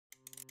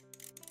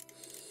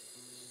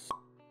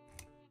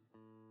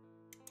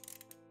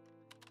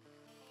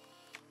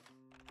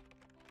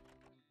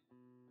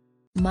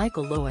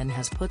Michael Owen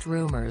has put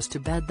rumors to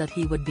bed that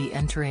he would be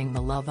entering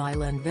the Love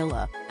Island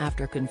villa,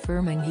 after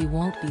confirming he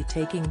won't be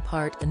taking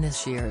part in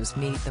this year's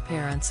Meet the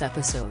Parents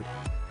episode.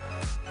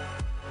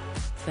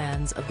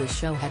 Fans of the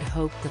show had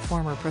hoped the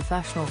former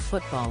professional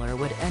footballer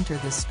would enter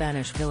the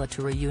Spanish villa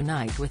to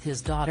reunite with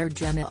his daughter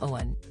Gemma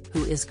Owen,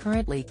 who is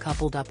currently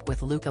coupled up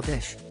with Luca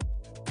Bish.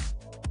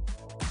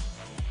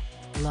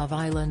 Love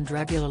Island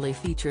regularly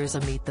features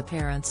a Meet the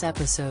Parents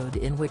episode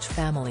in which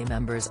family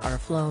members are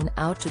flown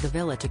out to the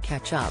villa to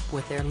catch up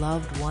with their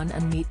loved one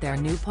and meet their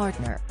new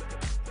partner.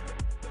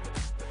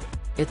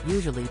 It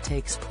usually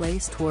takes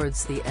place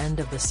towards the end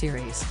of the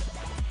series.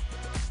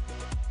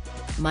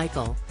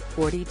 Michael,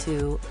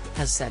 42,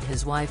 has said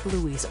his wife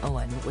Louise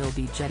Owen will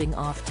be jetting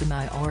off to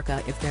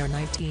Mallorca if their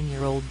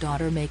 19-year-old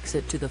daughter makes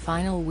it to the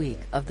final week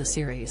of the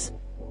series.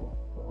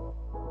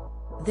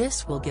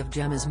 This will give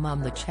Gemma's mum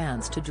the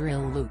chance to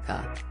drill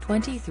Luca,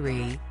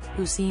 23,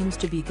 who seems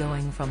to be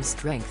going from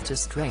strength to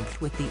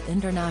strength with the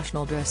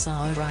international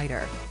dressage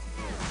rider.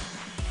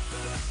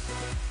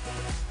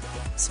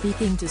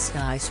 Speaking to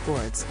Sky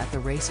Sports at the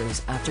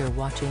races after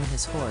watching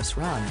his horse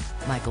run,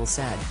 Michael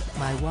said,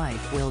 "My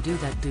wife will do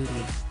that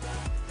duty.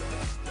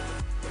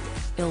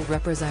 He'll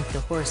represent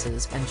the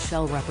horses and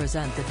she'll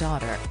represent the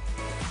daughter."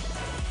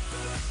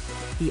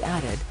 He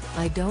added,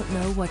 "I don't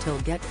know what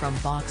he'll get from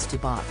box to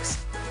box,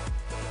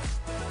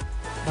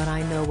 but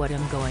I know what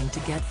I'm going to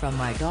get from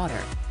my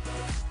daughter.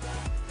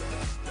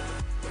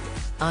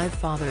 I've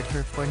fathered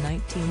her for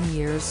 19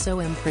 years, so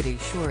I'm pretty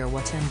sure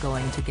what I'm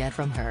going to get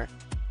from her."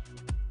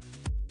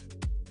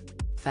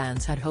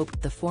 Fans had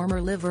hoped the former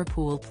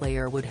Liverpool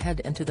player would head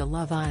into the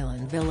Love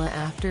Island villa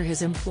after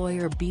his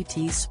employer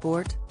BT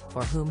Sport,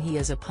 for whom he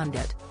is a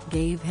pundit,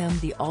 gave him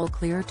the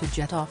all-clear to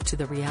jet off to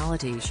the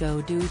reality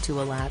show due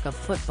to a lack of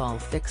football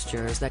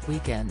fixtures that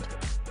weekend.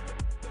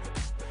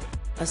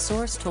 A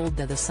source told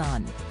The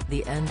Sun,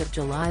 the end of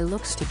July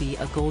looks to be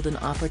a golden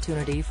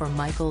opportunity for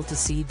Michael to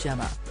see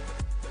Gemma.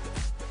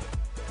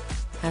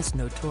 As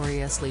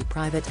notoriously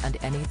private and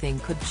anything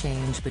could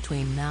change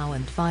between now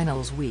and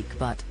finals week,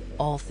 but,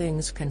 all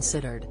things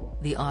considered,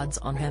 the odds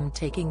on him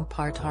taking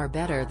part are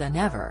better than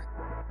ever.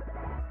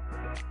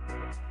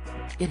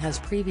 It has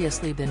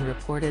previously been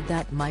reported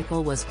that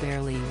Michael was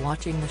barely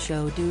watching the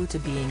show due to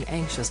being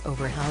anxious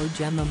over how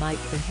Gemma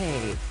might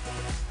behave.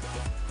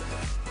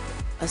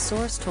 A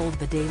source told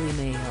the Daily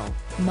Mail,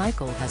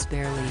 Michael has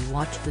barely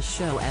watched the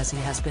show as he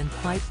has been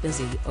quite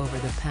busy over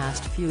the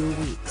past few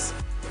weeks.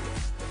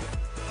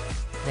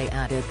 They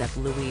added that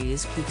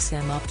Louise keeps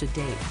him up to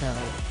date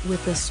though,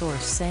 with the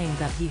source saying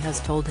that he has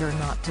told her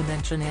not to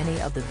mention any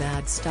of the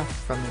bad stuff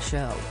from the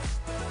show.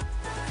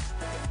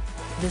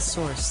 The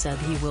source said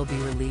he will be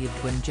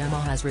relieved when Gemma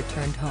has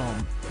returned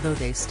home, though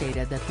they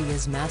stated that he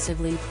is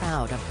massively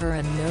proud of her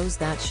and knows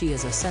that she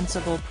is a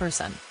sensible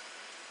person.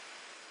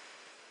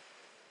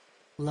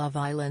 Love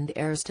Island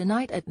airs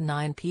tonight at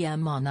 9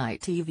 p.m. on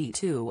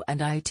ITV2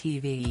 and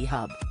ITV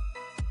Hub.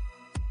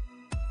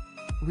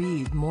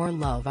 Read more.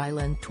 Love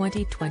Island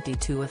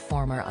 2022. A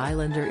former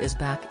Islander is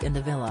back in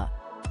the villa.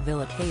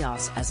 Villa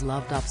chaos as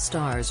loved-up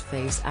stars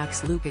face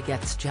axe. Luca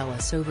gets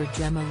jealous over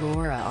Gemma.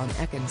 Laura on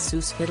Ekin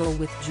Sue's fiddle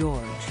with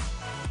George.